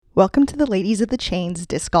Welcome to the Ladies of the Chains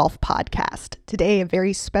Disc Golf Podcast. Today, a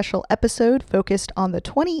very special episode focused on the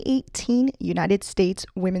 2018 United States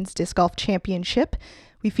Women's Disc Golf Championship.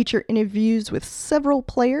 We feature interviews with several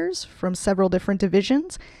players from several different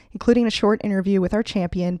divisions, including a short interview with our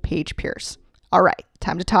champion, Paige Pierce. All right,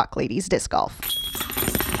 time to talk ladies disc golf.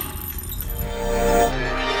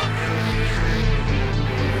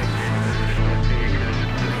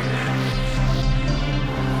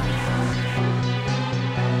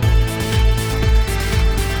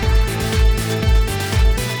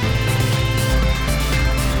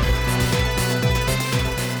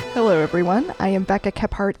 Hello everyone, I am Becca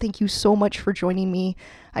Kephart. Thank you so much for joining me.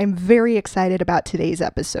 I'm very excited about today's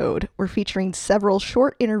episode. We're featuring several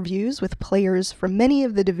short interviews with players from many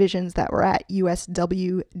of the divisions that were at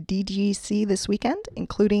USW DGC this weekend,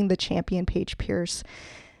 including the champion Paige Pierce.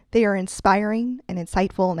 They are inspiring and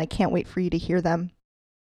insightful, and I can't wait for you to hear them.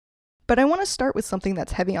 But I want to start with something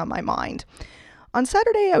that's heavy on my mind. On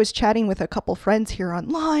Saturday, I was chatting with a couple friends here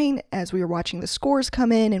online as we were watching the scores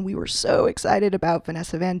come in, and we were so excited about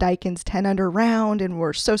Vanessa Van Dyken's 10-under round, and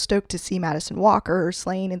we're so stoked to see Madison Walker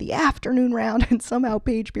slaying in the afternoon round, and somehow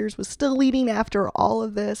Paige Pierce was still leading after all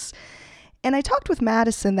of this. And I talked with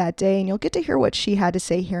Madison that day, and you'll get to hear what she had to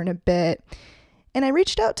say here in a bit. And I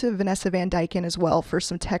reached out to Vanessa Van Dyken as well for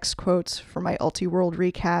some text quotes for my Ulti-World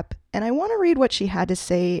recap, and I want to read what she had to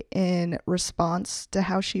say in response to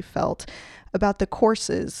how she felt about the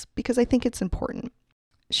courses, because I think it's important.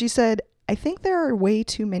 She said, "I think there are way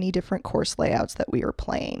too many different course layouts that we are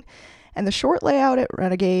playing, and the short layout at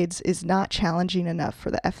Renegades is not challenging enough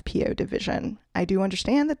for the FPO division. I do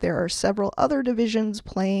understand that there are several other divisions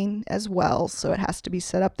playing as well, so it has to be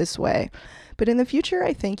set up this way. But in the future,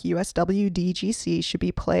 I think USW DGC should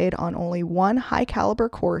be played on only one high caliber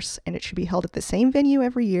course, and it should be held at the same venue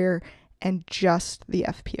every year, and just the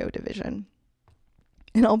FPO division."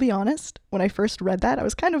 And I'll be honest, when I first read that, I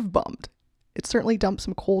was kind of bummed. It certainly dumped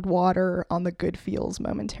some cold water on the good feels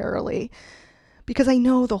momentarily, because I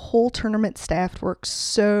know the whole tournament staff works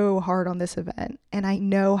so hard on this event, and I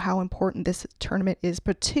know how important this tournament is,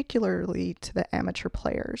 particularly to the amateur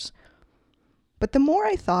players. But the more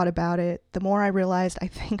I thought about it, the more I realized I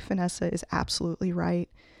think Vanessa is absolutely right.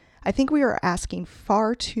 I think we are asking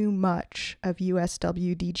far too much of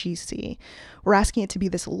USW DGC. We're asking it to be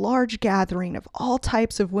this large gathering of all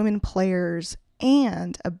types of women players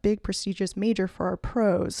and a big prestigious major for our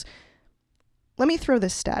pros. Let me throw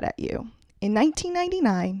this stat at you. In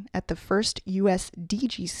 1999, at the first US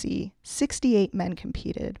DGC, 68 men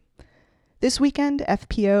competed. This weekend,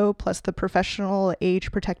 FPO plus the professional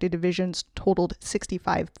age-protected divisions totaled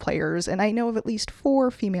 65 players, and I know of at least 4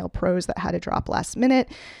 female pros that had to drop last minute,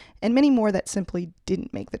 and many more that simply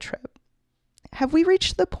didn't make the trip. Have we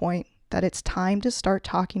reached the point that it's time to start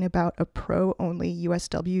talking about a pro-only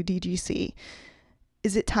USW DGC?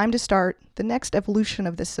 Is it time to start the next evolution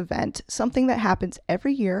of this event, something that happens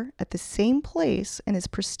every year at the same place and is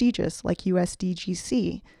prestigious like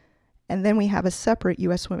USDGC? And then we have a separate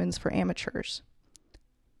US Women's for amateurs.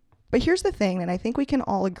 But here's the thing, and I think we can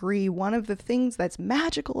all agree, one of the things that's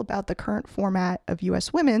magical about the current format of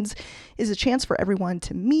US Women's is a chance for everyone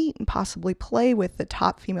to meet and possibly play with the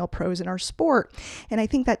top female pros in our sport. And I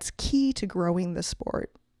think that's key to growing the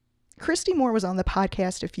sport. Christy Moore was on the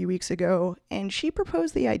podcast a few weeks ago, and she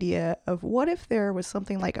proposed the idea of what if there was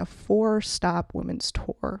something like a 4-stop women's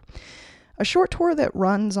tour. A short tour that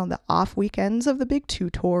runs on the off weekends of the big 2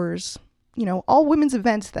 tours, all women's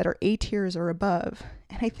events that are A tiers or above.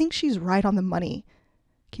 And I think she's right on the money.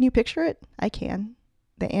 Can you picture it? I can.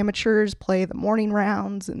 The amateurs play the morning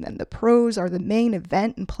rounds, and then the pros are the main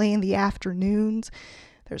event and play in the afternoons.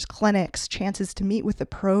 There's clinics, chances to meet with the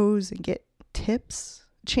pros and get tips,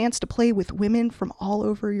 a chance to play with women from all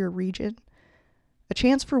over your region. A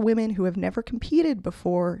chance for women who have never competed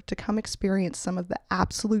before to come experience some of the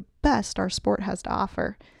absolute best our sport has to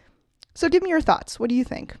offer. So give me your thoughts. What do you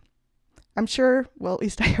think? I'm sure, well, at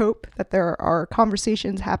least I hope, that there are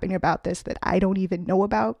conversations happening about this that I don't even know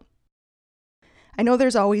about. I know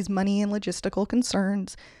there's always money and logistical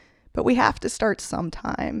concerns, but we have to start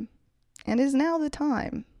sometime. And is now the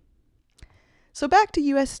time? So back to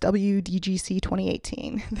USW DGC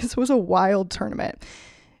 2018. This was a wild tournament.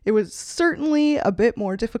 It was certainly a bit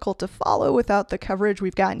more difficult to follow without the coverage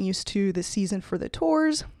we've gotten used to this season for the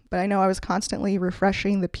tours, but I know I was constantly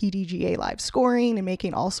refreshing the PDGA live scoring and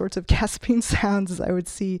making all sorts of gasping sounds as I would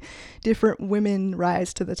see different women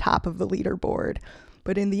rise to the top of the leaderboard.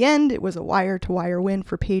 But in the end, it was a wire-to-wire win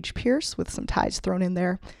for Paige Pierce with some ties thrown in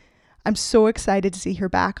there. I'm so excited to see her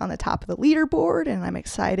back on the top of the leaderboard, and I'm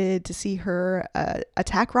excited to see her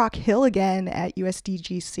attack Rock Hill again at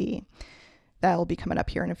USDGC. That'll be coming up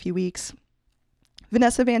here in a few weeks.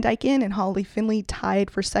 Vanessa Van Dyken and Holly Finley tied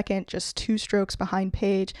for second, just 2 strokes behind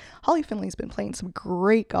Paige. Holly Finley's been playing some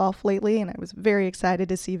great golf lately, and I was very excited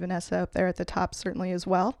to see Vanessa up there at the top certainly as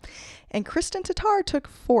well. And Kristen Tatar took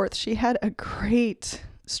 4th. She had a great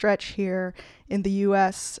stretch here in the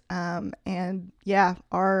US, and yeah,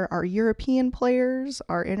 our European players,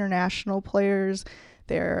 our international players,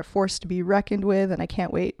 they're a force to be reckoned with, and I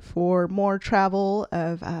can't wait for more travel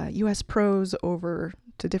of US pros over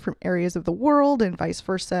to different areas of the world and vice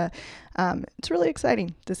versa. It's really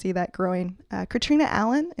exciting to see that growing. Katrina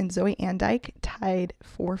Allen and Zoe Andyke tied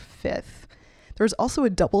for 5th. There was also a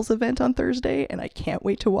doubles event on Thursday, and I can't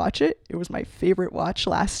wait to watch it. It was my favorite watch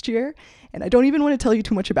last year, and I don't even want to tell you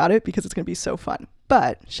too much about it because it's going to be so fun.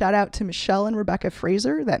 But shout out to Michelle and Rebecca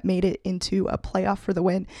Fraser that made it into a playoff for the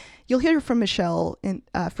win. You'll hear from Michelle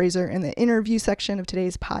Fraser in the interview section of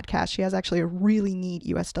today's podcast. She has actually a really neat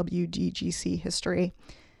USWGGC history.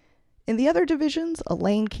 In the other divisions,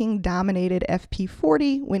 Elaine King dominated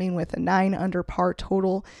FP40, winning with a 9 under par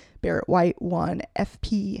total. Barrett White won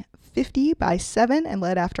FP50 by 7 and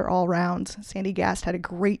led after all rounds. Sandy Gast had a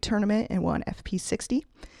great tournament and won FP60.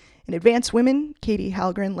 In advanced women, Katie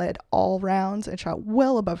Halgren led all rounds and shot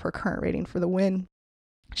well above her current rating for the win.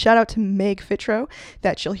 Shout out to Meg Fitro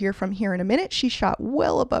that you'll hear from here in a minute. She shot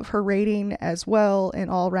well above her rating as well in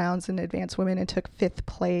all rounds in advanced women and took 5th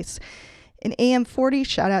place. In AM40,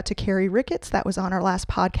 shout out to Carrie Ricketts. That was on our last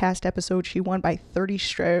podcast episode. She won by 30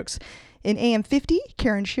 strokes. In AM50,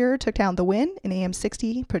 Karen Shearer took down the win. In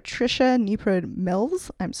AM60, Patricia Nieprud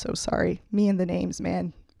Mills. I'm so sorry. Me and the names,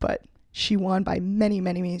 man. But she won by many,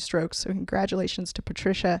 many, many strokes. So congratulations to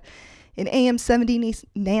Patricia. In AM70,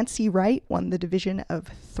 Nancy Wright won the division of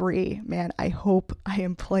 3. Man, I hope I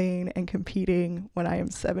am playing and competing when I am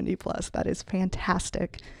 70 plus. That is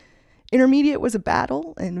fantastic. Intermediate was a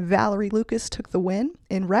battle, and Valerie Lucas took the win.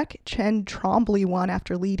 In rec, Chen Trombley won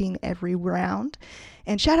after leading every round.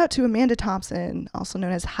 And shout out to Amanda Thompson, also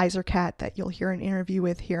known as Heiser Cat, that you'll hear an interview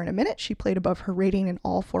with here in a minute. She played above her rating in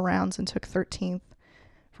all 4 rounds and took 13th.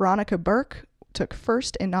 Veronica Burke took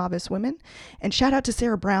 1st in novice women. And shout out to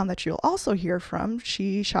Sarah Brown that you'll also hear from.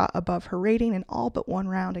 She shot above her rating in all but 1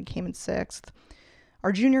 round and came in 6th.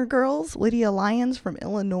 Our junior girls, Lydia Lyons from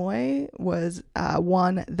Illinois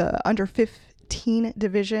won the under 15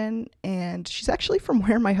 division, and she's actually from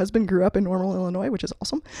where my husband grew up in Normal, Illinois, which is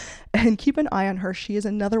awesome. And keep an eye on her. She is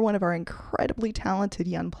another one of our incredibly talented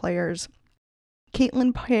young players.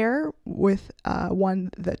 Caitlin Pear won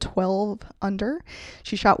the 12 under.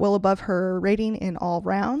 She shot well above her rating in all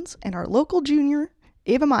rounds. And our local junior,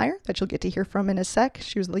 Ava Meyer, that you'll get to hear from in a sec.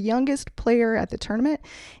 She was the youngest player at the tournament,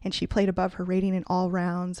 and she played above her rating in all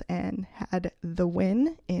rounds and had the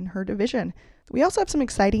win in her division. We also have some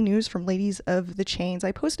exciting news from Ladies of the Chains.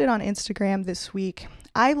 I posted on Instagram this week.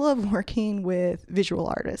 I love working with visual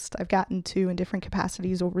artists. I've gotten to in different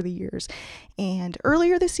capacities over the years. And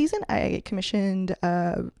earlier this season, I commissioned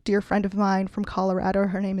a dear friend of mine from Colorado.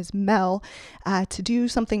 Her name is Mel, to do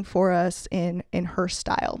something for us in her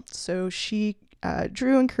style. So she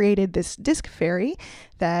drew and created this disc fairy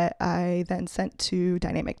that I then sent to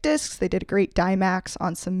Dynamic Discs. They did a great Dimax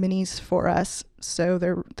on some minis for us. So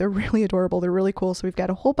they're really adorable. They're really cool. So we've got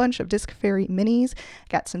a whole bunch of Disc Fairy minis,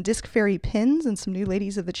 got some Disc Fairy pins and some new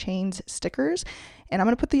Ladies of the Chains stickers. And I'm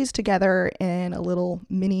going to put these together in a little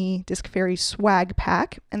mini Disc Fairy swag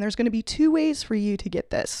pack. And there's going to be 2 ways for you to get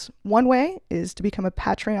this. One way is to become a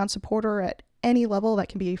Patreon supporter at any level. That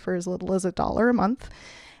can be for as little as $1 a month.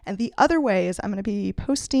 And the other way is I'm going to be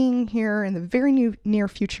posting here in the very near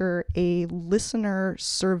future a listener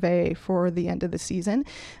survey for the end of the season.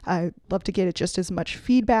 I'd love to get just as much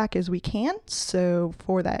feedback as we can. So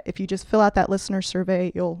for that, if you just fill out that listener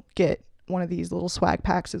survey, you'll get one of these little swag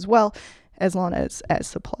packs as well, as long as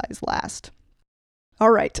supplies last. All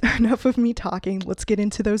right, enough of me talking. Let's get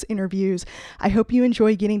into those interviews. I hope you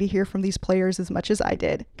enjoy getting to hear from these players as much as I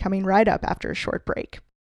did, coming right up after a short break.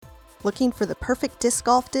 Looking for the perfect disc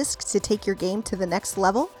golf disc to take your game to the next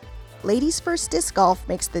level? Ladies First Disc Golf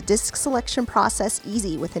makes the disc selection process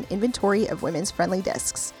easy with an inventory of women's friendly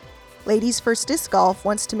discs. Ladies First Disc Golf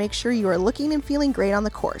wants to make sure you are looking and feeling great on the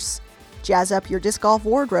course. Jazz up your disc golf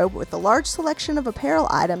wardrobe with a large selection of apparel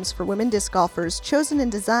items for women disc golfers chosen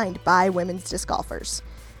and designed by women's disc golfers.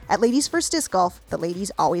 At Ladies First Disc Golf, the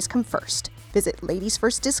ladies always come first. Visit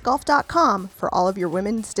ladiesfirstdiscgolf.com for all of your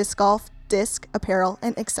women's disc golf, disc, apparel,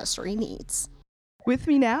 and accessory needs. With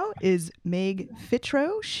me now is Meg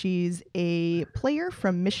Fitro. She's a player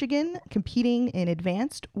from Michigan competing in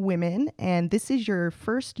advanced women, and this is your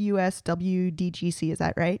first USWDGC, is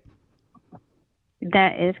that right?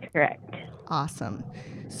 That is correct. Awesome.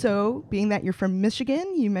 So, being that you're from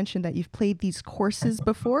Michigan, you mentioned that you've played these courses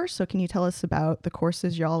before. So, can you tell us about the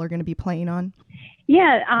courses y'all are going to be playing on?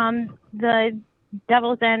 Yeah, the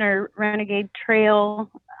Devil's Den or Renegade Trail,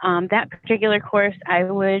 that particular course, I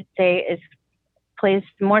would say is plays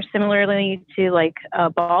more similarly to like a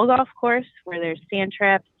ball golf course where there's sand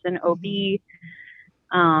traps and OB.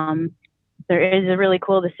 There is a really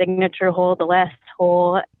cool, the signature hole, the last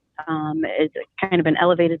hole is kind of an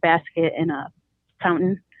elevated basket in a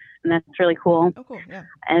fountain, and that's really cool. Oh, cool. Yeah.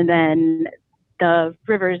 And then the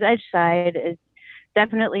River's Edge side is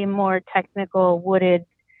definitely more technical, wooded,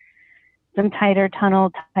 some tighter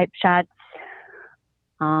tunnel type shots.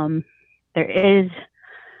 There is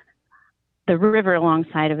the river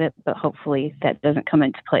alongside of it, but hopefully that doesn't come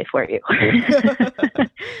into play for you.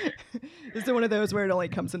 Is it one of those where it only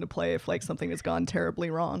comes into play if like something has gone terribly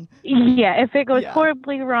wrong? Yeah, if it goes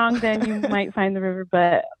horribly wrong, then you might find the river,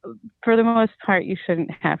 but for the most part, you shouldn't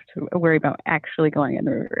have to worry about actually going in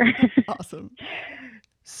the river. Awesome.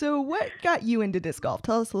 So what got you into disc golf?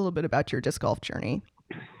 Tell us a little bit about your disc golf journey.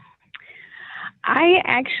 I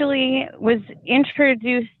actually was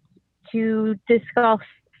introduced to disc golf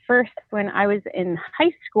first when I was in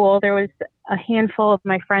high school. There was a handful of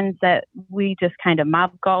my friends that we just kind of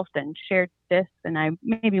mob golfed and shared discs, and I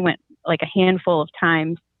maybe went like a handful of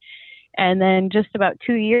times. And then just about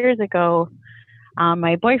 2 years ago,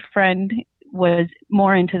 my boyfriend was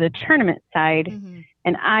more into the tournament side,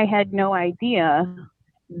 and I had no idea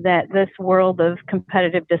that this world of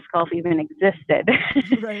competitive disc golf even existed.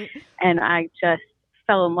 Right. And I just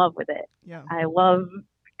fell in love with it. Yeah. I love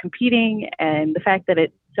competing and the fact that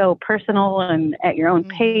it's so personal and at your own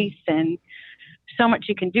pace and so much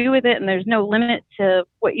you can do with it. And there's no limit to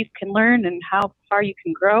what you can learn and how far you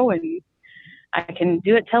can grow. And I can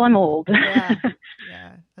do it till I'm old.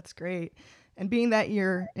 Yeah, that's great. And being that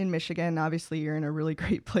you're in Michigan, obviously you're in a really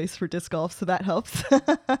great place for disc golf, so that helps.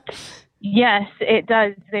 Yes, it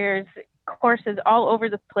does. There's courses all over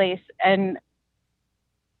the place. And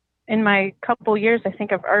in my couple years, I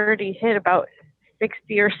think I've already hit about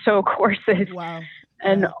 60 or so courses. Wow.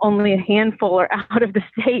 And only a handful are out of the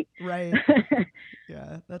state. Right.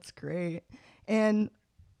 Yeah, that's great. And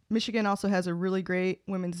Michigan also has a really great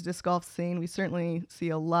women's disc golf scene. We certainly see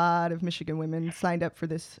a lot of Michigan women signed up for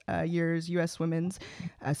this year's U.S. Women's.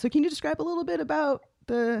 So can you describe a little bit about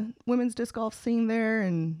the women's disc golf scene there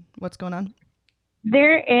and what's going on?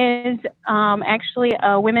 There is actually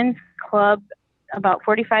a women's club about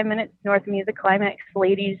 45 minutes north of me, the Climax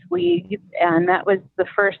Ladies League, and that was the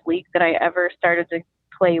first league that I ever started to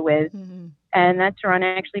play with. And that's run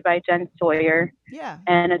actually by Jen Sawyer. Yeah.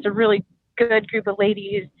 And it's a really good group of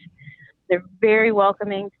ladies. They're very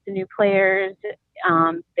welcoming to new players.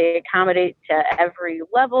 They accommodate to every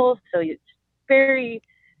level, so it's very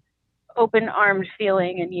open-armed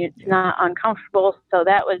feeling, and it's not uncomfortable. So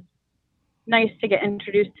that was nice to get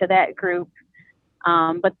introduced to that group.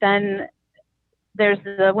 But then there's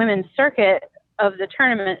the women's circuit of the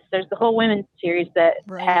tournaments. There's the whole women's series that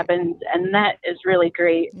happens, and that is really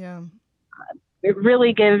great. Yeah. It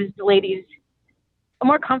really gives the ladies a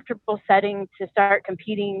more comfortable setting to start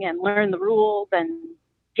competing and learn the rules and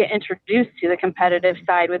get introduced to the competitive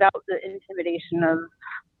side without the intimidation of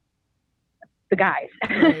the guys.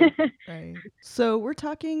 Right. So we're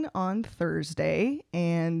talking on Thursday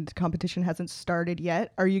and competition hasn't started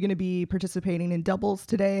yet. Are you going to be participating in doubles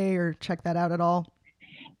today or check that out at all?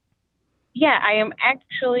 Yeah, I am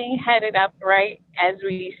actually headed up right as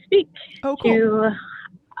we speak. Oh, cool.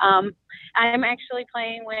 I'm actually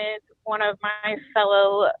playing with one of my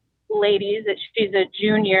fellow ladies. She's a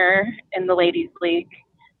junior in the ladies league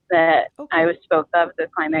that I was spoke of, the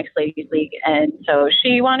Climax Ladies League. And so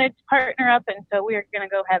she wanted to partner up, and so we're going to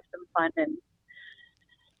go have some fun and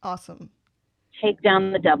awesome take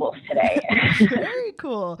down the doubles today. Very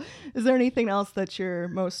cool. Is there anything else that you're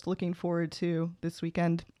most looking forward to this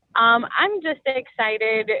weekend? I'm just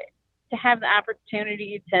excited to have the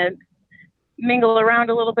opportunity to mingle around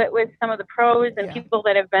a little bit with some of the pros and people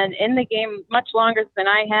that have been in the game much longer than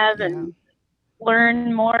I have and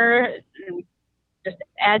learn more and just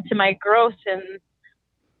add to my growth and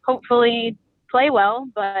hopefully play well.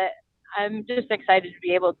 But I'm just excited to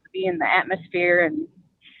be able to be in the atmosphere and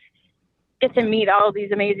get to meet all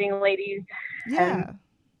these amazing ladies.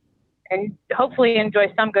 And hopefully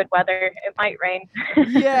enjoy some good weather. It might rain.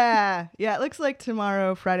 Yeah. It looks like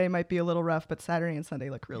tomorrow, Friday, might be a little rough, but Saturday and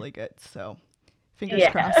Sunday look really good. So fingers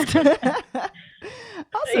crossed.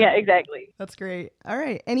 Awesome. Yeah, exactly. That's great. All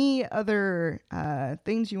right. Any other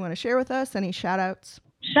things you want to share with us? Any shout outs?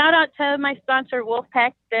 Shout out to my sponsor,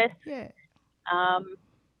 Wolfpack Disc. Yeah.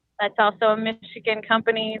 That's also a Michigan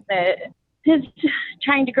company that is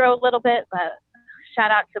trying to grow a little bit, but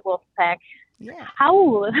shout out to Wolfpack. Yeah.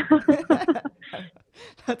 How?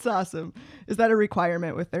 That's awesome. Is that a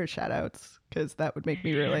requirement with their shout outs? Because that would make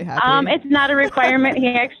me really happy. It's not a requirement. He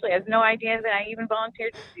actually has no idea that I even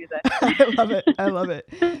volunteered to do this. I love it. I love it.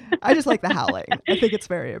 I just like the howling. I think it's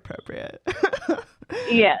very appropriate.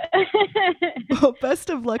 Yeah. Well, best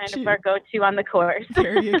of luck kind to of you. our go-to on the course.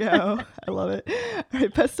 There you go. I love it. All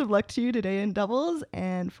right. Best of luck to you today in doubles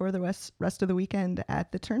and for the rest of the weekend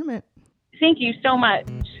at the tournament. Thank you so much.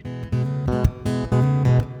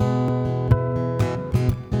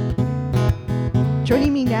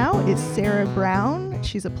 Joining me now is Sarah Brown.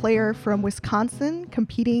 She's a player from Wisconsin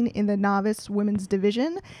competing in the novice women's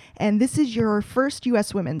division. And this is your first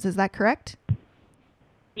U.S. women's, is that correct?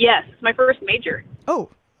 Yes, my first major. Oh,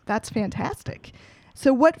 that's fantastic.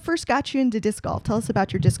 So what first got you into disc golf? Tell us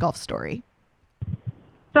about your disc golf story.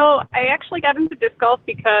 So I actually got into disc golf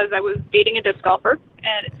because I was dating a disc golfer,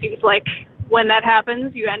 and it seems like when that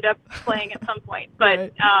happens, you end up playing at some point. But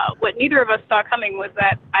Right. What neither of us saw coming was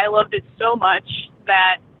that I loved it so much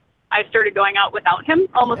that I started going out without him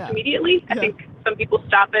almost immediately. I think some people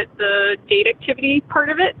stop at the date activity part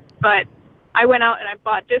of it, but I went out and I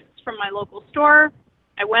bought discs from my local store.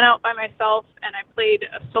 I went out by myself and I played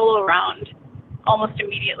a solo round almost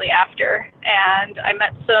immediately after. And I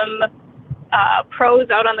met some pros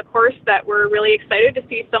out on the course that were really excited to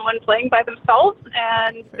see someone playing by themselves,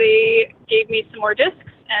 and they gave me some more discs,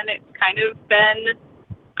 and it's kind of been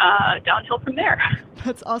downhill from there.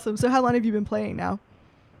 That's awesome. So how long have you been playing now?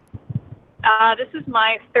 This is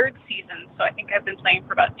my third season, so I think I've been playing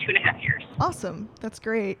for about 2.5 years. Awesome. That's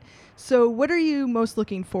great. So what are you most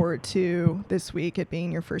looking forward to this week, it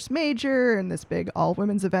being your first major and this big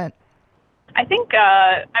all-women's event? I think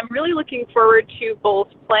I'm really looking forward to both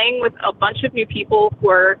playing with a bunch of new people who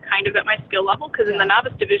are kind of at my skill level, because in the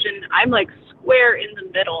novice division, I'm like square in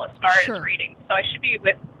the middle as far as rating. So I should be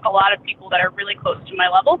with a lot of people that are really close to my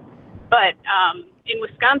level. But in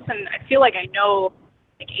Wisconsin, I feel like I know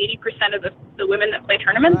like 80% of the women that play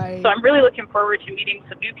tournaments. Right. So I'm really looking forward to meeting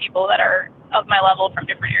some new people that are of my level from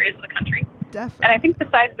different areas of the country. Definitely. And I think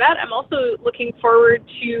besides that, I'm also looking forward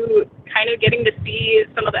to kind of getting to see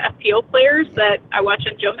some of the FPO players that I watch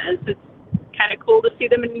on Jomez. It's kind of cool to see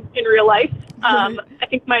them in real life. I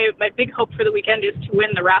think my big hope for the weekend is to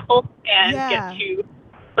win the raffle and get to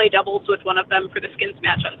play doubles with one of them for the skins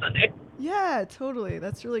match on Sunday. Yeah, totally.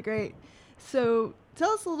 That's really great. So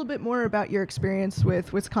tell us a little bit more about your experience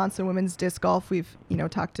with Wisconsin women's disc golf. We've,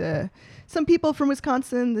 talked to some people from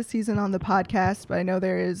Wisconsin this season on the podcast, but I know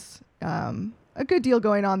there is a good deal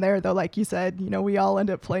going on there, though. Like you said, we all end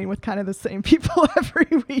up playing with kind of the same people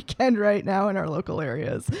every weekend right now in our local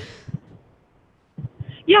areas.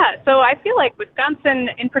 Yeah, so I feel like Wisconsin,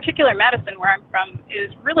 in particular Madison, where I'm from,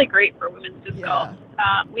 is really great for women's disc golf.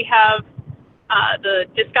 We have the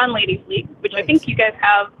Disc On Ladies League, which I think you guys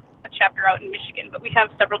have a chapter out in Michigan, but we have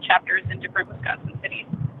several chapters in different Wisconsin cities.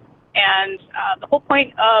 And the whole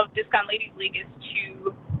point of Disc On Ladies League is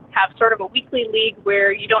to have sort of a weekly league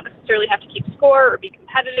where you don't necessarily have to keep score or be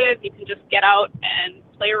competitive. You can just get out and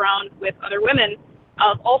play around with other women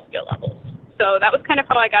of all skill levels. So that was kind of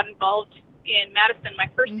how I got involved in Madison my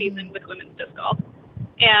first season with women's disc golf.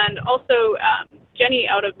 And also Jenny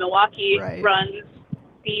out of Milwaukee runs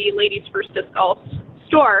the Ladies First Disc Golf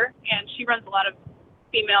store, and she runs a lot of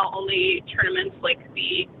female-only tournaments like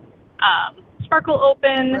the Sparkle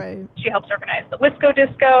Open. She helps organize the Wisco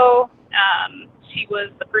Disco. She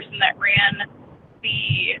was the person that ran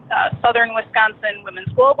the Southern Wisconsin Women's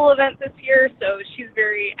Global event this year, so she's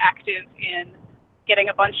very active in getting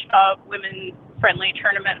a bunch of women-friendly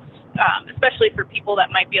tournaments, especially for people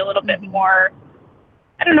that might be a little bit more,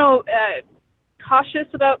 cautious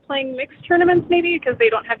about playing mixed tournaments maybe because they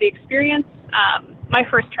don't have the experience. My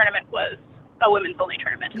first tournament was a women's-only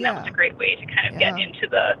tournament, and that was a great way to kind of get into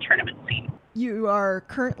the tournament scene. You are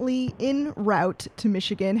currently en route to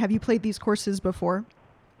Michigan. Have you played these courses before?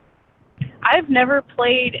 I've never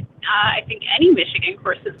played, I think, any Michigan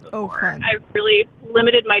courses before. Oh, fun. I've really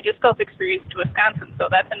limited my disc golf experience to Wisconsin, so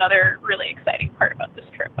that's another really exciting part about this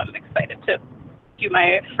trip. I'm excited to do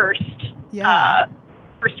my first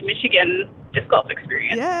Michigan disc golf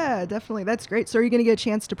experience. Yeah, definitely. That's great. So are you going to get a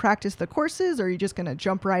chance to practice the courses, or are you just going to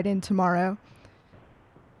jump right in tomorrow?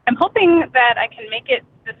 I'm hoping that I can make it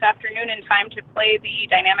this afternoon in time to play the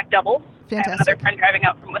dynamic doubles. Fantastic. I have another friend driving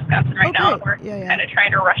out from Wisconsin right now, and we're kind of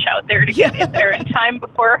trying to rush out there to get in there in time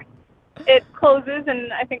before it closes in,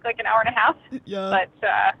 I think, like an hour and a half.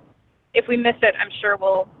 But if we miss it, I'm sure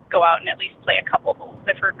we'll go out and at least play a couple holes.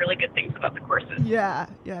 I've heard really good things about the courses. Yeah,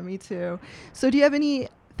 me too. So do you have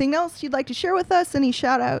anything anything else you'd like to share with us? Any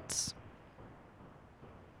shout outs?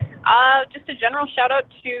 Just a general shout out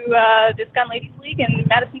to Disc Golf Ladies League and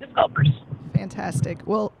Madison Disc Golfers. Fantastic.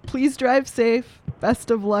 Well, please drive safe. Best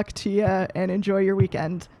of luck to you and enjoy your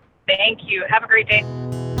weekend. Thank you. Have a great day.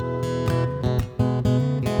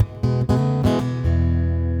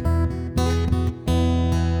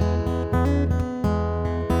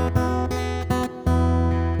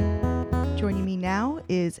 Joining me now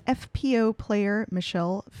is FPO player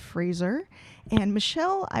Michelle Fraser. And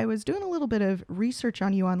Michelle, I was doing a little bit of research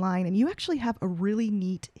on you online, and you actually have a really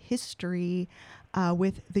neat history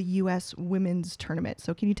with the U.S. Women's Tournament.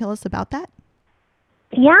 So can you tell us about that?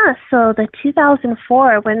 Yeah, so the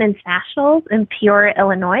 2004 Women's Nationals in Peoria,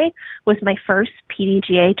 Illinois was my first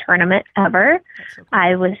PDGA tournament ever. So cool.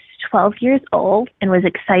 I was 12 years old and was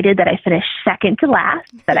excited that I finished second to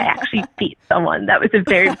last, that I actually beat someone. That was a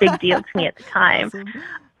very big deal to me at the time. Awesome.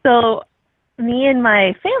 So me and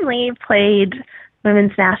my family played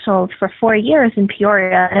Women's Nationals for 4 years in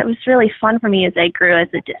Peoria, and it was really fun for me as I grew as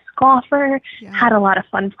a disc golfer, had a lot of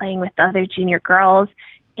fun playing with the other junior girls.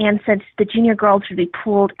 And since the junior girls would be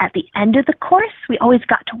pooled at the end of the course, we always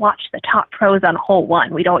got to watch the top pros on hole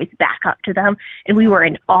one. We'd always back up to them, and we were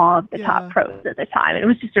in awe of the top pros at the time. And it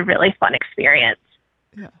was just a really fun experience.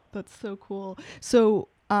 Yeah, that's so cool. So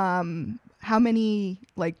how many,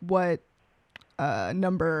 what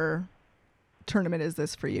number tournament is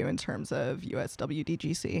this for you in terms of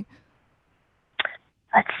USWDGC?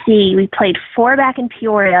 Let's see, we played 4 back in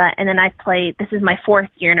Peoria, and then this is my 4th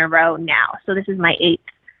year in a row now. So this is my 8th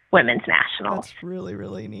Women's Nationals. That's really,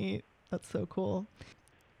 really neat. That's so cool.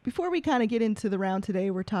 Before we kind of get into the round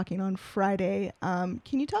today, we're talking on Friday. Can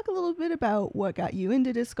you talk a little bit about what got you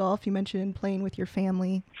into disc golf? You mentioned playing with your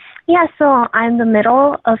family. Yeah, so I'm the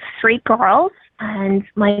middle of 3 girls, and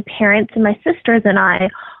my parents and my sisters and I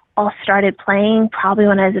all started playing probably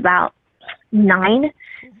when I was about 9.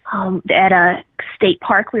 At a state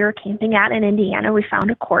park we were camping at in Indiana, we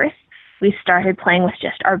found a course. We started playing with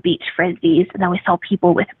just our beach frisbees, and then we saw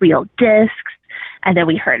people with real discs, and then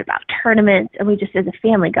we heard about tournaments, and we just as a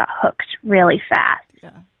family got hooked really fast.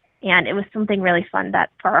 Yeah. And it was something really fun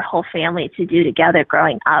that for our whole family to do together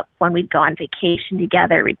growing up. When we'd go on vacation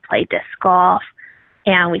together, we'd play disc golf,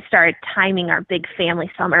 and we started timing our big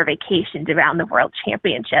family summer vacations around the World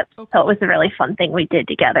Championships. Okay. So it was a really fun thing we did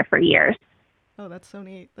together for years. Oh, that's so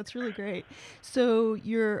neat. That's really great. So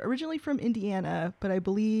you're originally from Indiana, but I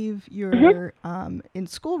believe you're in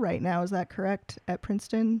school right now. Is that correct, at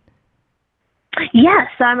Princeton? Yes,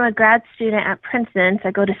 I'm a grad student at Princeton. So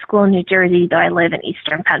I go to school in New Jersey, though I live in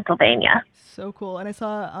Eastern Pennsylvania. So cool. And I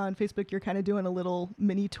saw on Facebook you're kind of doing a little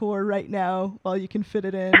mini tour right now while you can fit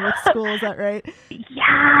it in with school. Is that right?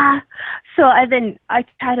 Yeah. So I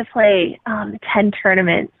try to play 10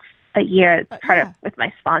 tournaments a year with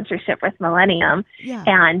my sponsorship with Millennium. Yeah.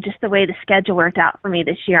 And just the way the schedule worked out for me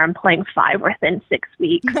this year, I'm playing 5 within 6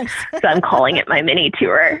 weeks. Nice. So I'm calling it my mini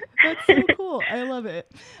tour. That's so cool. I love it.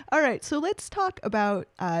 All right. So let's talk about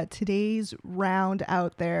today's round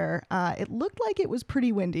out there. It looked like it was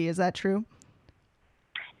pretty windy. Is that true?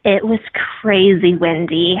 It was crazy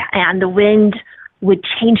windy, and the wind would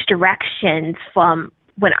change directions from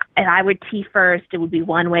when I would tee first, it would be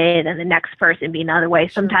one way, then the next person would be another way.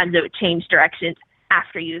 Sometimes it would change directions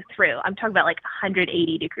after you threw. I'm talking about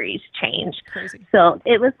 180 degrees change. Crazy. So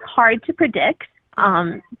it was hard to predict,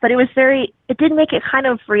 but it did make it kind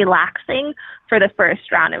of relaxing for the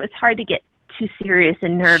first round. It was hard to get too serious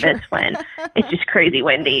and nervous when it's just crazy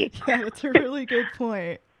windy. Yeah, that's a really good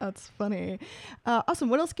point. That's funny. Awesome.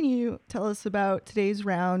 What else can you tell us about today's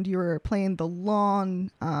round? You were playing the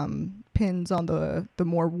lawn pins on the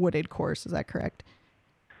more wooded course. Is that correct?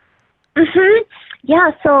 Mm-hmm.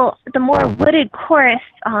 Yeah, so the more wooded course,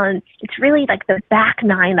 it's really like the back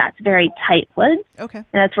 9 that's very tight woods. Okay. And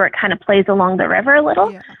that's where it kind of plays along the river a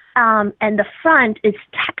little. Yeah. And the front is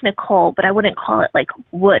technical, but I wouldn't call it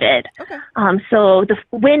wooded. Okay. So the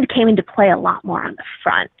wind came into play a lot more on the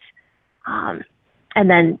front. And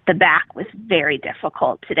then the back was very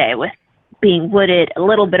difficult today with being wooded, a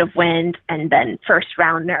little bit of wind, and then first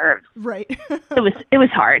round nerves. Right. it was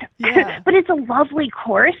hard. Yeah. But it's a lovely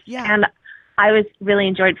course, and I really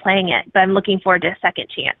enjoyed playing it. But I'm looking forward to a second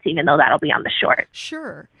chance, even though that'll be on the short.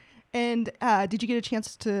 Sure. And did you get a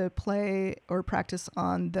chance to play or practice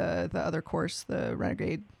on the other course, the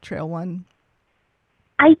Renegade Trail one?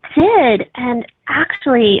 I did. And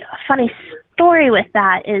actually, a funny story with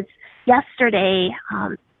that is yesterday,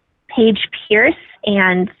 Paige Pierce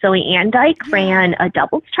and Zoe Andyke ran a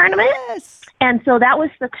doubles tournament. Yes. And so that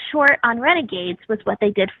was the short on Renegades was what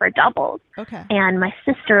they did for doubles. Okay. And my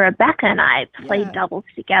sister Rebecca and I played doubles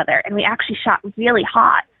together, and we actually shot really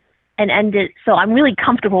hot and ended. So I'm really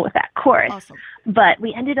comfortable with that course. Awesome. But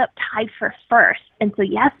we ended up tied for first. And so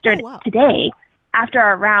today, after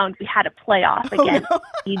our round, we had a playoff against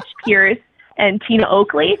Paige Pierce and Tina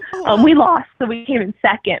Oakley. We lost, so we came in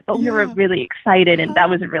second, but we were really excited, and that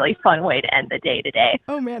was a really fun way to end the day today.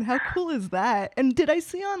 Oh, man, how cool is that? And did I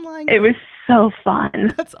see online? It was so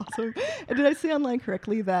fun. That's awesome. And did I see online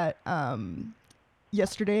correctly that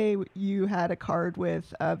yesterday you had a card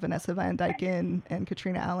with Vanessa Van Dyken and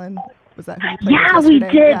Katrina Allen? Was that who you played with we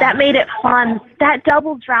yesterday? did. Yeah. That made it fun. That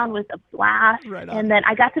doubles round was a blast. Right on. And then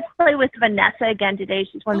I got to play with Vanessa again today.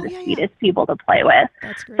 She's one of the sweetest people to play with.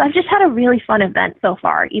 That's great. So I've just had a really fun event so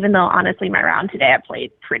far, even though honestly my round today I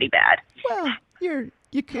played pretty bad. Well,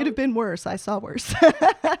 you could have been worse. I saw worse.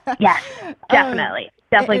 Yes, definitely.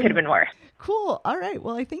 Definitely could have been worse. Cool. All right.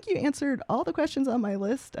 Well, I think you answered all the questions on my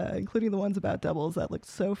list, including the ones about doubles. That looked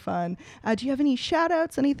so fun. Do you have any shout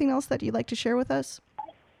outs? Anything else that you'd like to share with us?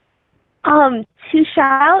 2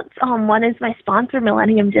 shout outs. One is my sponsor,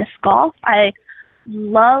 Millennium Disc Golf. I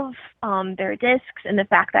love their discs and the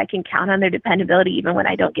fact that I can count on their dependability even when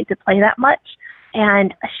I don't get to play that much.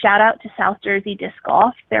 And a shout out to South Jersey Disc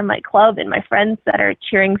Golf. They're my club and my friends that are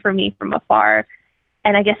cheering for me from afar.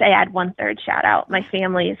 And I guess I add 1/3 shout out. My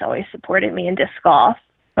family has always supported me in disc golf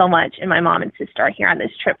so much, and my mom and sister are here on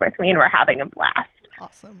this trip with me, and we're having a blast.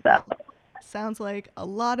 Awesome. So. Sounds like a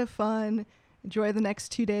lot of fun. Enjoy the next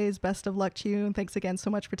 2 days. Best of luck to you. And thanks again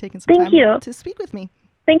so much for taking some time to speak with me.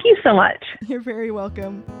 Thank you so much. You're very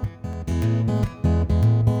welcome.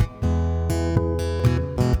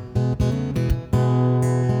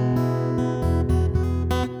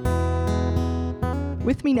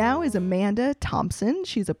 With me now is Amanda Thompson.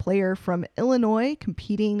 She's a player from Illinois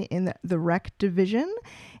competing in the rec division.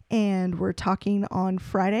 And we're talking on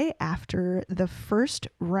Friday after the first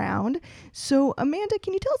round. So, Amanda,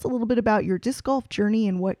 can you tell us a little bit about your disc golf journey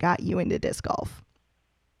and what got you into disc golf?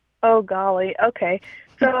 Oh, golly. Okay.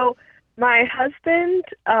 So, my husband,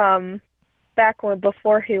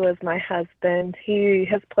 before he was my husband, he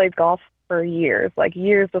has played golf for years, like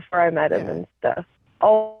years before I met him and stuff.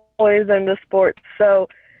 Always into sports. So,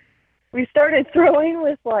 we started throwing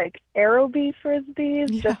with like Aerobee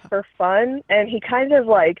frisbees just for fun, and he kind of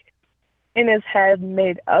like in his head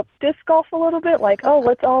made up disc golf a little bit, like, oh,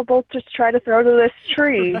 let's all both just try to throw to this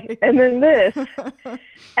tree and then this.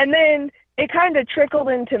 And then it kind of trickled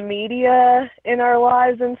into media in our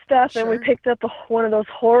lives and stuff, and we picked up one of those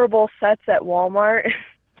horrible sets at Walmart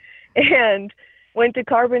and went to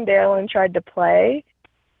Carbondale and tried to play.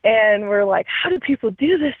 And we're like, how do people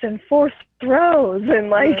do this in 4 throws? And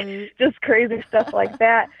like just crazy stuff like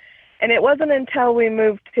that. And it wasn't until we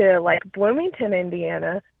moved to like Bloomington,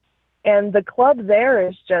 Indiana, and the club there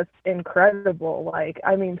is just incredible. Like,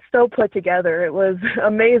 I mean, so put together. It was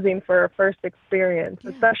amazing for a first experience,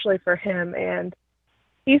 especially for him. And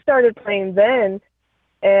he started playing then,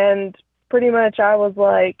 and pretty much I was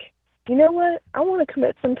like, you know what, I want to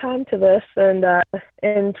commit some time to this. And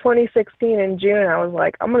in 2016 in June, I was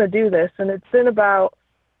like, I'm going to do this. And it's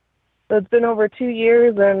been over 2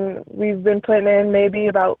 years, and we've been putting in maybe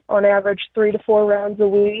about on average 3 to 4 rounds a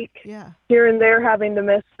week. Here and there, having to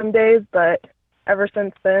miss some days, but ever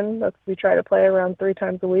since then, we try to play around 3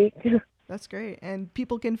 times a week. That's great. And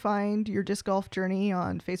people can find your disc golf journey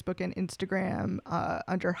on Facebook and Instagram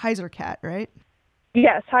under HeiserCat, right?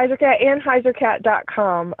 Yes, HeiserCat and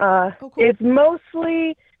HeiserCat.com. Cool. It's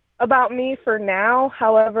mostly about me for now.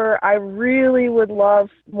 However, I really would love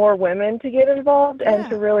more women to get involved and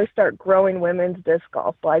to really start growing women's disc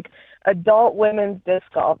golf, like adult women's disc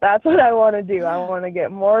golf. That's what I want to do. I want to get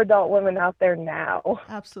more adult women out there now.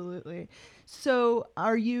 Absolutely. So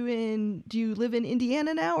do you live in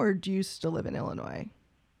Indiana now, or do you still live in Illinois?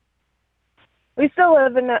 We still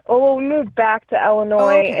live in, we moved back to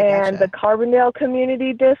Illinois, and the Carbondale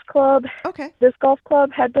Community Disc Golf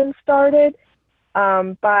Club had been started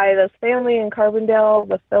by this family in Carbondale,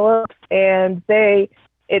 the Phillips, and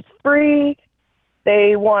it's free.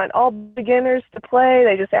 They want all beginners to play.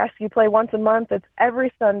 They just ask you to play once a month. It's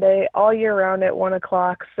every Sunday, all year round at 1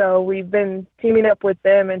 o'clock. So we've been teaming up with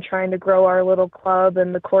them and trying to grow our little club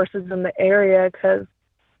and the courses in the area, because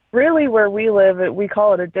really where we live, we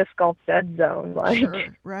call it a disc golf dead zone. Like,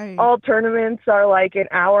 all tournaments are like an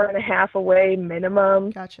hour and a half away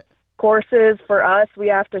minimum. Gotcha. Courses for us, we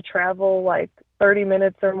have to travel like 30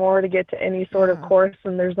 minutes or more to get to any sort of course,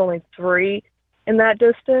 and there's only 3 in that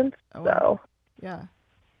distance. Yeah.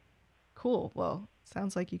 Cool. Well,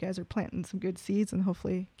 Sounds like you guys are planting some good seeds and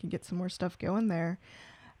hopefully can get some more stuff going there.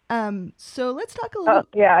 So let's talk a little.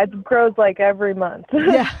 Yeah, it grows like every month.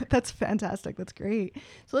 Yeah, that's fantastic. That's great.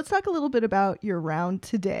 So let's talk a little bit about your round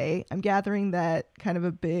today. I'm gathering that kind of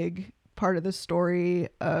a big part of the story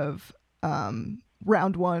of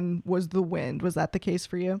round one was the wind. Was that the case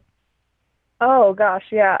for you? Oh gosh,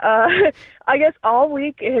 yeah. I guess all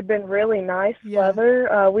week it had been really nice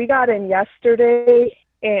weather. We got in yesterday,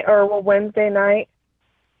 Wednesday night,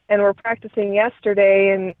 and we're practicing yesterday,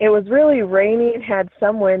 and it was really rainy and had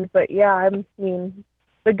some wind, but yeah, I mean,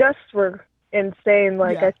 the gusts were insane.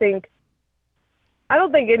 Like, I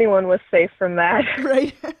don't think anyone was safe from that.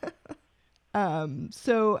 Right.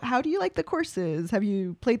 So how do you like the courses? Have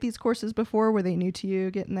you played these courses before? Were they new to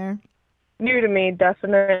you getting there? New to me,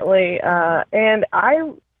 definitely. And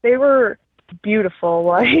they were beautiful.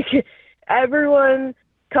 Like, everyone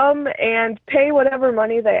come and pay whatever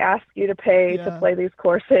money they ask you to pay to play these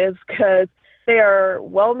courses, because they are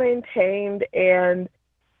well maintained, and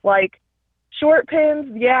like short pins,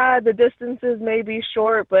 the distances may be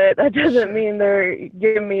short, but that doesn't mean they're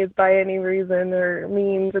gimmies by any reason or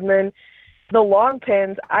means. And then the long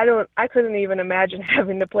pins, I couldn't even imagine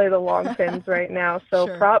having to play the long pins right now. So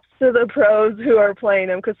props to the pros who are playing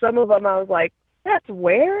them, because some of them I was like, that's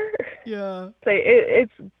where? Yeah.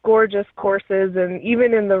 It's gorgeous courses, and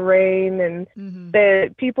even in the rain, and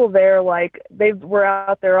the people there, like, they were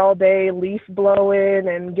out there all day leaf blowing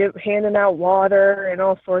and handing out water and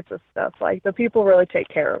all sorts of stuff. Like, the people really take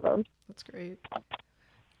care of them. That's great.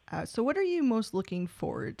 So what are you most looking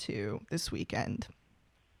forward to this weekend?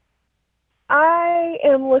 I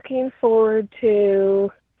am looking forward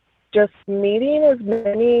to just meeting as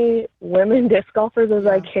many women disc golfers as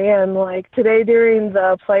I can. Like, today during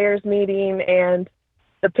the players meeting and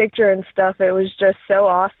the picture and stuff, it was just so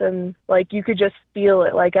awesome. Like, you could just feel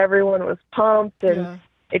it. Like, everyone was pumped and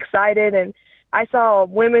excited. And I saw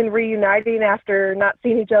women reuniting after not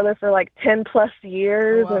seeing each other for like 10 plus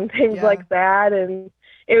years and things like that. And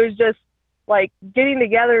it was just like getting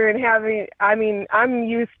together and I'm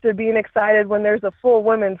used to being excited when there's a full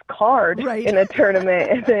women's card in a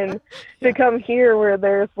tournament, and then to come here where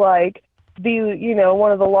there's like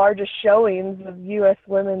one of the largest showings of U.S.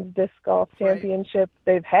 Women's Disc Golf Championship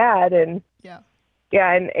they've had. And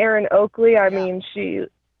and Erin Oakley,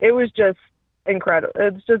 it was just incredible.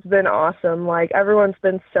 It's just been awesome. Like, everyone's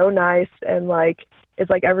been so nice, and like, it's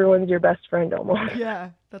like everyone's your best friend almost. Yeah,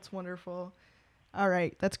 that's wonderful. All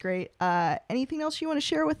right, that's great. Anything else you want to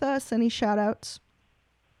share with us? Any shout outs?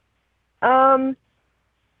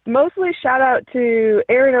 Mostly shout out to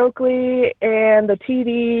Erin Oakley and the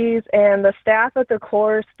TDs and the staff at the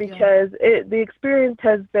course, because the experience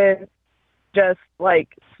has been just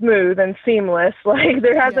like smooth and seamless. Like,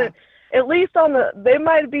 there hasn't, at least they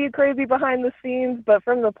might be crazy behind the scenes, but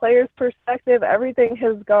from the players' perspective, everything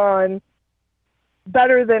has gone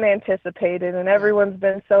better than anticipated, and everyone's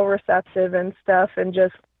been so receptive and stuff, and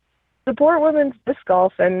just support women's disc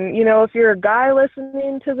golf. And if you're a guy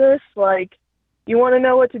listening to this, like, you want to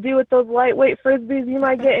know what to do with those lightweight frisbees you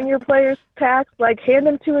might get in your players packs, like, hand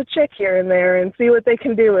them to a chick here and there and see what they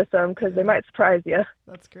can do with them, because they might surprise you.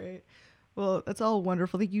 That's great. Well, that's all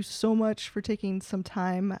wonderful. Thank you so much for taking some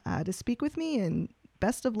time to speak with me, and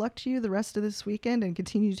best of luck to you the rest of this weekend, and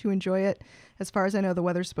continue to enjoy it. As far as I know, the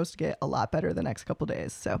weather's supposed to get a lot better the next couple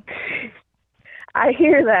days. So I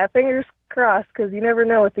hear that. Fingers crossed, because you never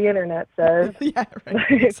know what the internet says. Yeah, right.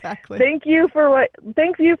 Exactly. Thank you for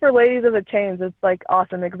Ladies of the Chains. It's like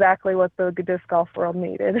awesome. Exactly what the disc golf world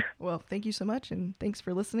needed. Well, thank you so much, and thanks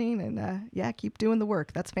for listening. And keep doing the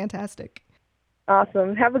work. That's fantastic.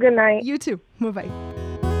 Awesome. Have a good night. You too. Bye-bye.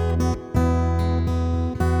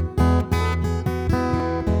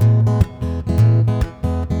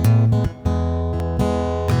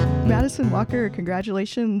 Madison Walker,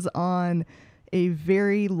 congratulations on a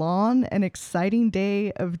very long and exciting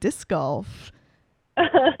day of disc golf.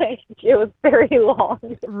 It was very long.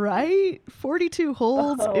 Right? 42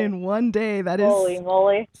 holes in one day. That is holy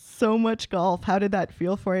moly. So much golf. How did that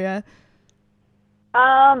feel for you?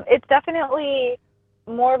 It's definitely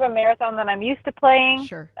more of a marathon than I'm used to playing.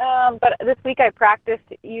 Sure. But this week I practiced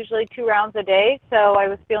usually 2 rounds a day, so I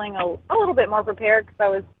was feeling a little bit more prepared,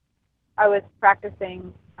 because I was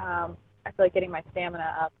practicing. I feel like getting my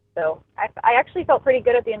stamina up. So I actually felt pretty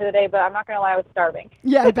good at the end of the day, but I'm not going to lie, I was starving.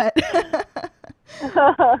 Yeah, I bet.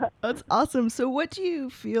 That's awesome. So what do you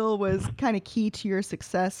feel was kind of key to your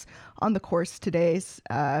success on the course today,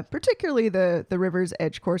 particularly the River's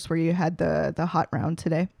Edge course where you had the hot round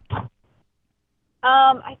today?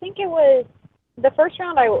 I think it was the first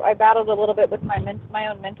round I battled a little bit with my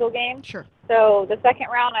own mental game. Sure. So the second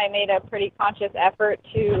round, I made a pretty conscious effort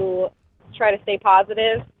to try to stay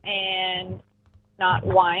positive and not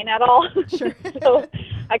whine at all. Sure. So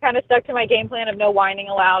I kind of stuck to my game plan of no whining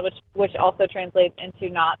allowed, which also translates into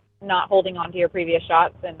not holding on to your previous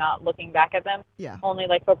shots and not looking back at them. Yeah. Only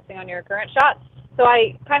like focusing on your current shot. So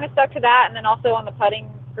I kind of stuck to that, and then also on the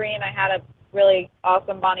putting green, I had a really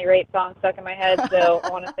awesome Bonnie Raitt song stuck in my head. So I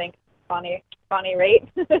want to thank Bonnie Raitt.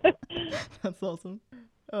 That's awesome.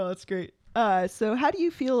 Oh, that's great. So how do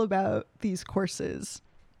you feel about these courses?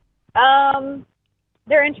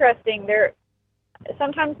 They're interesting. They're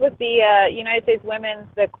sometimes with the United States Women's,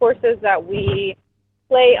 the courses that we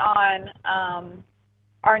play on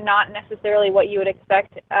are not necessarily what you would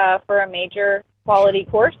expect for a major quality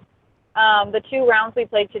course. The 2 rounds we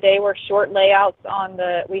played today were short layouts on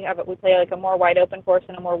we play like a more wide open course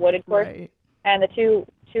and a more wooded course. Right. And the two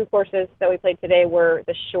courses that we played today were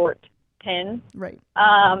the short pins. Right.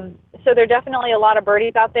 So there are definitely a lot of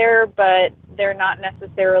birdies out there, but they're not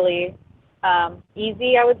necessarily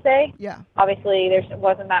easy, I would say. Yeah. Obviously, there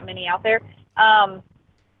wasn't that many out there.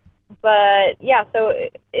 But yeah, so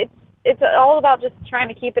it's all about just trying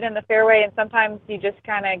to keep it in the fairway, and sometimes you just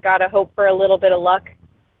kind of got to hope for a little bit of luck.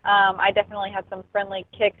 I definitely had some friendly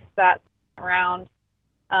kicks that round.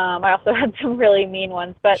 I also had some really mean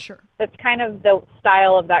ones, but sure. That's kind of the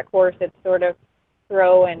style of that course. It's sort of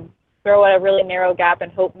throw at a really narrow gap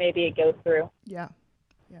and hope maybe it goes through. Yeah.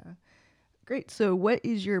 Great. So what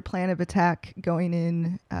is your plan of attack going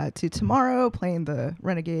in to tomorrow, playing the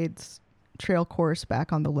Renegades trail course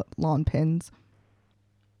back on the lawn pins?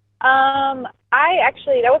 That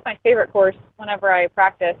was my favorite course whenever I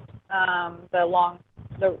practiced, the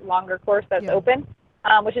longer course that's open,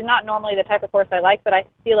 which is not normally the type of course I like, but I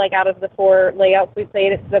feel like out of the 4 layouts we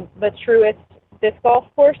played, it's the truest disc golf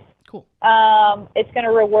course. Cool. It's going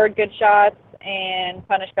to reward good shots and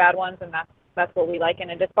punish bad ones, and that's what we like in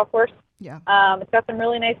a disc golf course. Yeah. It's got some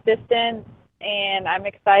really nice distance, and I'm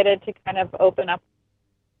excited to kind of open up.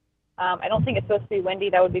 I don't think it's supposed to be windy.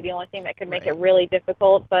 That would be the only thing that could make it really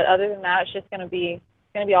difficult. But other than that, it's just going to be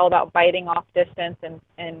all about biting off distance and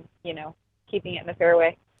keeping it in the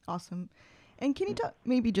fairway. Awesome. And can you talk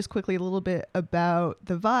maybe just quickly a little bit about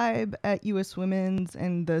the vibe at U.S. Women's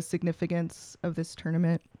and the significance of this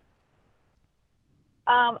tournament?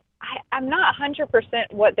 I'm not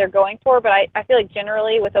 100% what they're going for, but I feel like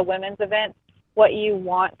generally with a women's event, what you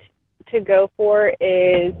want to go for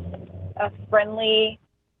is a friendly,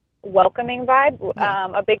 welcoming vibe.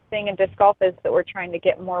 A big thing in disc golf is that we're trying to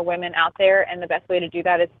get more women out there, and the best way to do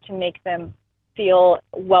that is to make them feel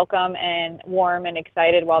welcome and warm and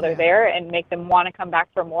excited while they're there, and make them want to come back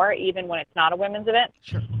for more, even when it's not a women's event.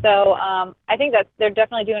 Sure. So I think that they're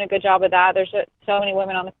definitely doing a good job of that. There's so many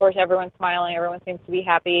women on the course. Everyone's smiling. Everyone seems to be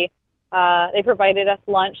happy. They provided us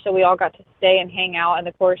lunch, so we all got to stay and hang out in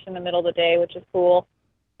the course in the middle of the day, which is cool,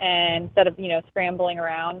 and instead of scrambling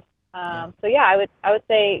around. So yeah, I would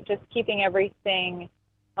say just keeping everything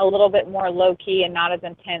a little bit more low key and not as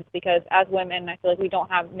intense, because as women, I feel like we don't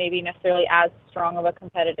have maybe necessarily as strong of a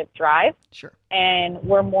competitive drive. Sure. And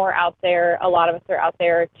we're more out there. A lot of us are out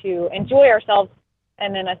there to enjoy ourselves.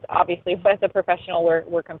 And then obviously as a professional,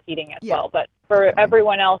 we're competing as well. But for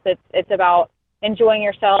everyone else, it's about enjoying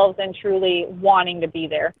yourselves and truly wanting to be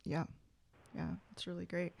there. Yeah. It's really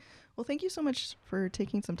great. Well, thank you so much for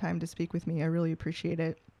taking some time to speak with me. I really appreciate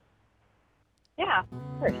it. Yeah, of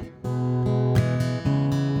course.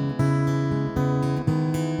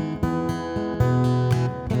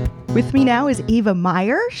 With me now is Ava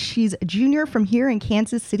Meyer. She's a junior from here in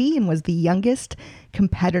Kansas City and was the youngest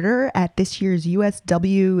competitor at this year's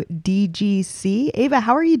USWDGC. Ava,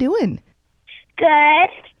 how are you doing? Good.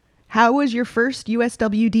 How was your first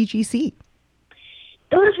USWDGC?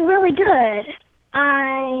 It was really good.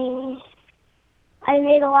 I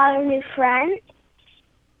made a lot of new friends,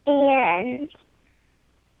 and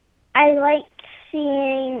I liked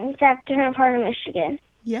seeing that different part of Michigan.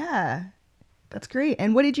 Yeah, that's great.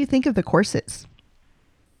 And what did you think of the courses?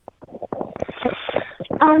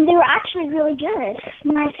 They were actually really good.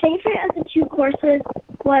 My favorite of the 2 courses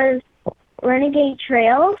was Renegade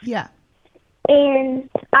Trails. Yeah. And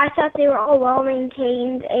I thought they were all well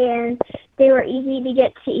maintained, and they were easy to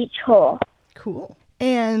get to each hole. Cool.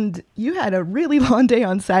 And you had a really long day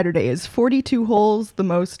on Saturday. Is 42 holes the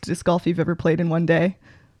most disc golf you've ever played in one day?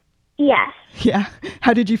 Yes. Yeah.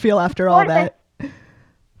 How did you feel after all that?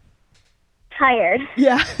 Tired.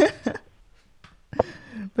 Yeah.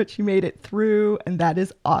 But you made it through, and that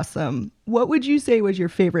is awesome. What would you say was your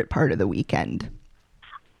favorite part of the weekend?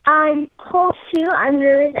 Hole 2 on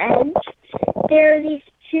River's Edge. There are these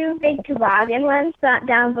 2 big toboggan ones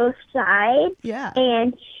down both sides. Yeah.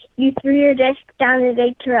 And you threw your disc down the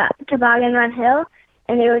big toboggan run hill,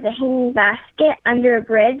 and there was a hanging basket under a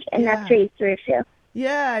bridge, and that's where you threw to.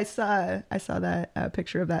 Yeah, I saw that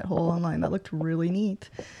picture of that hole online. That looked really neat.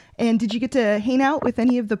 And did you get to hang out with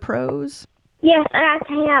any of the pros? Yes, I got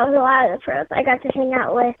to hang out with a lot of the pros. I got to hang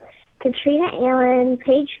out with Katrina Allen,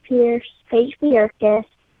 Paige Pierce, Paige Bjorkis,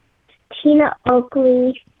 Tina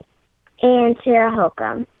Oakley, and Sarah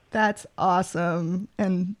Holcomb. That's awesome.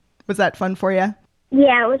 And was that fun for you?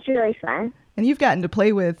 Yeah, it was really fun. And you've gotten to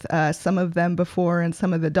play with some of them before in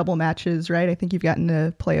some of the double matches, right? I think you've gotten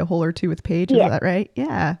to play a hole or two with Paige. Is that right?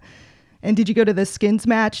 Yeah. And did you go to the skins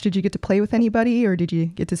match? Did you get to play with anybody, or did you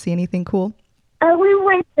get to see anything cool? We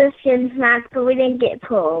went to the skins match, but we didn't get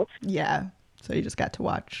pulled. Yeah. So you just got to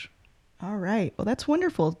watch. All right. Well, that's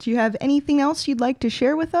wonderful. Do you have anything else you'd like to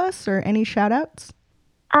share with us, or any shout outs?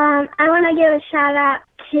 I want to give a shout out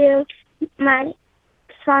to my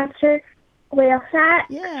sponsor,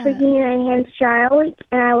 WhaleSat, for giving me a Hands Trial Week,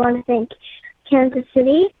 and I want to thank Kansas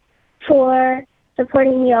City for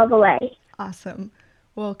supporting me all the way. Awesome.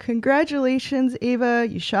 Well, congratulations, Ava.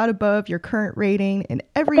 You shot above your current rating in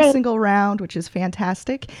every single round, which is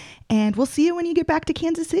fantastic. And we'll see you when you get back to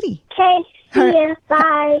Kansas City. Okay, see ya.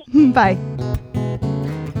 Bye. Bye.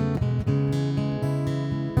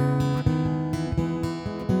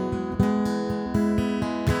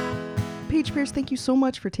 Paige Pierce, thank you so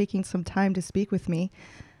much for taking some time to speak with me.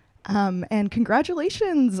 And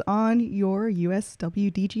congratulations on your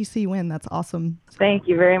USWDGC win. That's awesome. Thank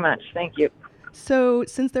you very much. Thank you. So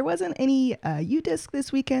since there wasn't any UDisc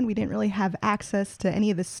this weekend, we didn't really have access to any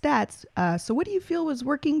of the stats. So what do you feel was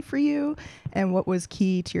working for you, and what was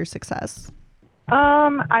key to your success?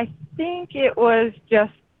 I think it was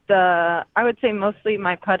just I would say mostly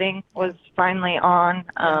my putting was finally on.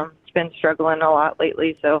 It's been struggling a lot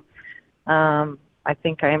lately, so I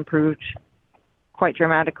think I improved quite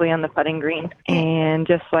dramatically on the putting green, and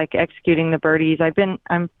just like executing the birdies.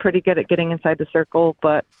 I'm pretty good at getting inside the circle,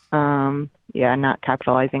 but not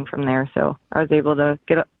capitalizing from there. So I was able to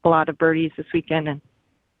get a lot of birdies this weekend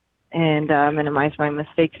and minimize my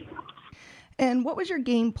mistakes. And what was your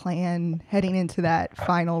game plan heading into that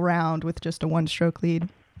final round with just a one-stroke lead?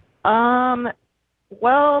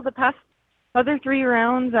 Well, the past other 3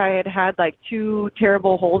 rounds, I had like 2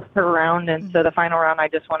 terrible holes per round, and so the final round, I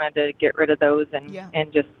just wanted to get rid of those and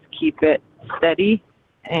just keep it steady.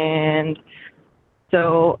 And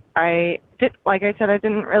so I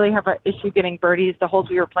didn't really have an issue getting birdies. The holes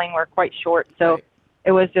we were playing were quite short, so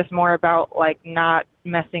it was just more about like not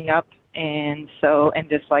messing up, and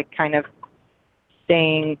just like kind of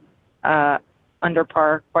staying under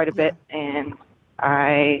par quite a bit. And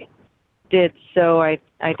I did, so I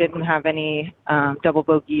didn't have any double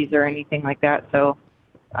bogeys or anything like that. So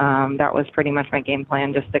that was pretty much my game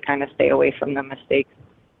plan, just to kind of stay away from the mistakes.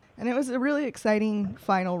 And it was a really exciting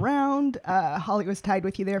final round. Holly was tied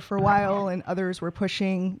with you there for a while, and others were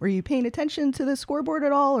pushing. Were you paying attention to the scoreboard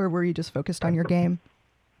at all, or were you just focused on your game?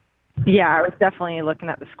 Yeah, I was definitely looking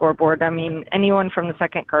at the scoreboard. I mean, anyone from the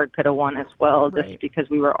second card could have won as well, just because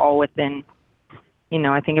we were all within,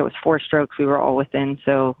 I think it was 4 strokes we were all within.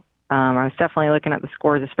 So I was definitely looking at the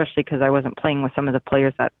scores, especially because I wasn't playing with some of the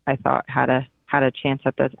players that I thought had a chance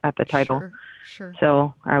at the title. Sure.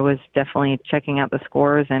 So I was definitely checking out the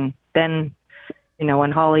scores. And then,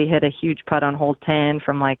 when Holly hit a huge putt on hole 10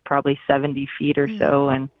 from like probably 70 feet or so.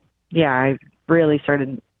 And I really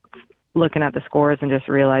started looking at the scores and just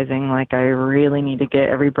realizing like I really need to get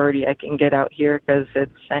every birdie I can get out here, because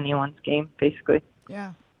it's anyone's game, basically.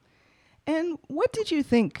 Yeah. And what did you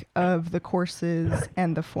think of the courses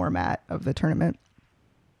and the format of the tournament?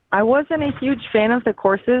 I wasn't a huge fan of the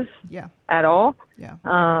courses at all.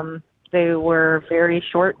 Yeah. They were very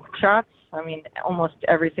short shots. I mean, almost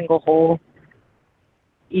every single hole,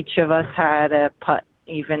 each of us had a putt,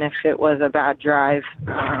 even if it was a bad drive.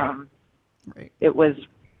 It was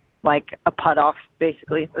like a putt off,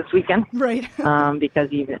 basically, this weekend. Right. Because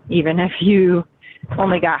even if you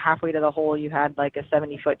only got halfway to the hole, you had like a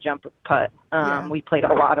 70-foot jump putt. We played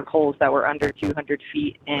a lot of holes that were under 200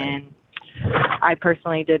 feet, and I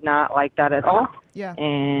personally did not like that at all. Yeah.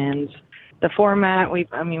 And the format, we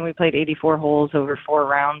played 84 holes over 4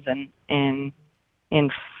 rounds and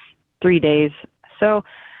in 3 days. So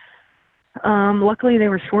luckily they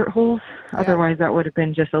were short holes. Otherwise that would have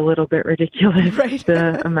been just a little bit ridiculous,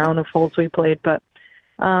 the amount of holes we played. But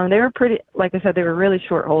they were pretty, like I said, they were really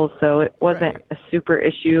short holes, so it wasn't a super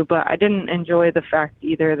issue. But I didn't enjoy the fact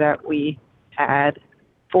either that we had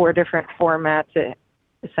 4 different formats. It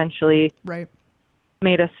essentially Right.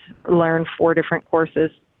 made us learn 4 different courses.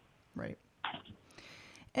 Right.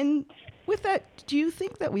 And With that, do you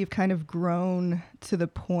think that we've kind of grown to the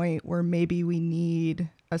point where maybe we need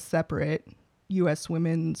a separate U.S.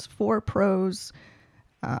 Women's 4 Pros?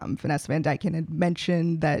 Vanessa Van Dyken had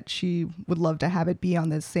mentioned that she would love to have it be on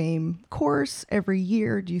the same course every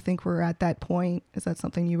year. Do you think we're at that point? Is that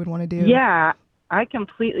something you would want to do? Yeah, I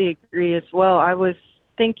completely agree as well. I was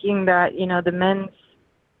thinking that,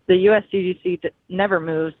 the USDGC never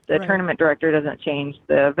moves. The tournament director doesn't change.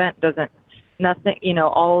 The event doesn't, nothing,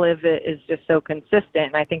 all of it is just so consistent.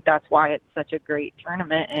 And I think that's why it's such a great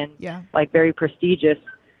tournament and very prestigious.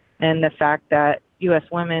 And the fact that U.S.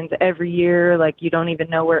 Women's every year, you don't even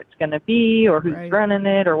know where it's going to be or who's running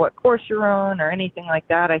it or what course you're on or anything like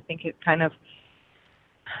that. I think it kind of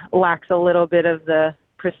lacks a little bit of the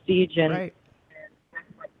prestige and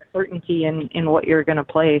certainty in what you're going to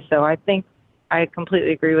play. So I think I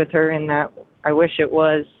completely agree with her in that I wish it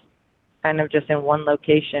was kind of just in one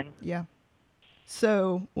location. Yeah.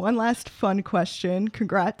 So one last fun question.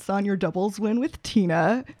 Congrats on your doubles win with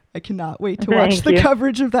Tina. I cannot wait to watch the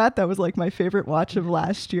coverage of that. That was my favorite watch of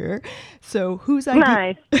last year. So whose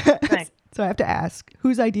idea? Nice. So I have to ask,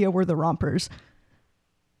 whose idea were the rompers?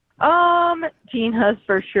 Tina's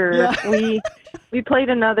for sure. Yeah. We played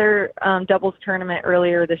another doubles tournament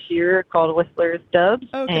earlier this year called Whistler's Dubs,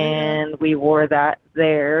 and we wore that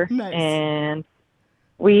there. Nice. And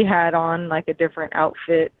we had on a different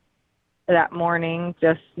outfit that morning,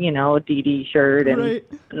 just a DD shirt and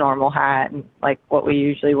normal hat and what we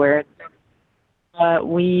usually wear.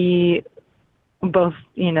 We both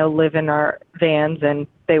live in our vans and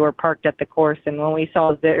they were parked at the course, and when we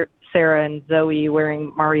saw Sarah and Zoe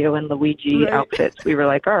wearing Mario and Luigi outfits, we were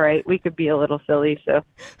like, all right, we could be a little silly, so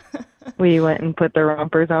we went and put the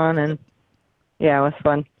rompers on, and it was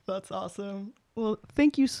fun. That's awesome. Well,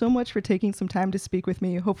 thank you so much for taking some time to speak with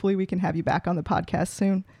me. Hopefully we can have you back on the podcast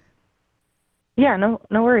soon. Yeah, no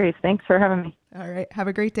worries. Thanks for having me. All right. Have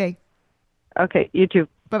a great day. Okay, you too.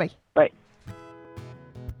 Bye-bye. Bye.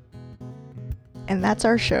 And that's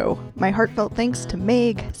our show. My heartfelt thanks to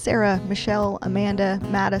Meg, Sarah, Michelle, Amanda,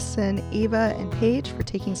 Madison, Ava, and Paige for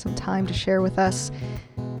taking some time to share with us.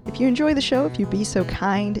 If you enjoy the show, if you'd be so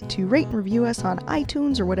kind to rate and review us on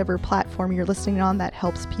iTunes or whatever platform you're listening on, that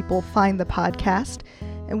helps people find the podcast.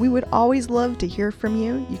 And we would always love to hear from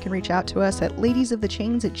you. You can reach out to us at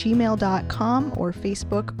ladiesofthechains@gmail.com or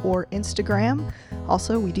Facebook or Instagram.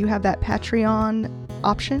 Also, we do have that Patreon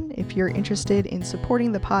option if you're interested in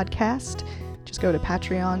supporting the podcast. Just go to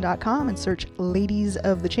patreon.com and search Ladies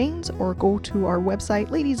of the Chains, or go to our website,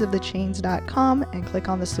 ladiesofthechains.com, and click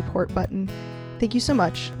on the support button. Thank you so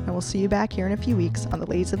much, and we'll see you back here in a few weeks on the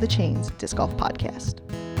Ladies of the Chains Disc Golf Podcast.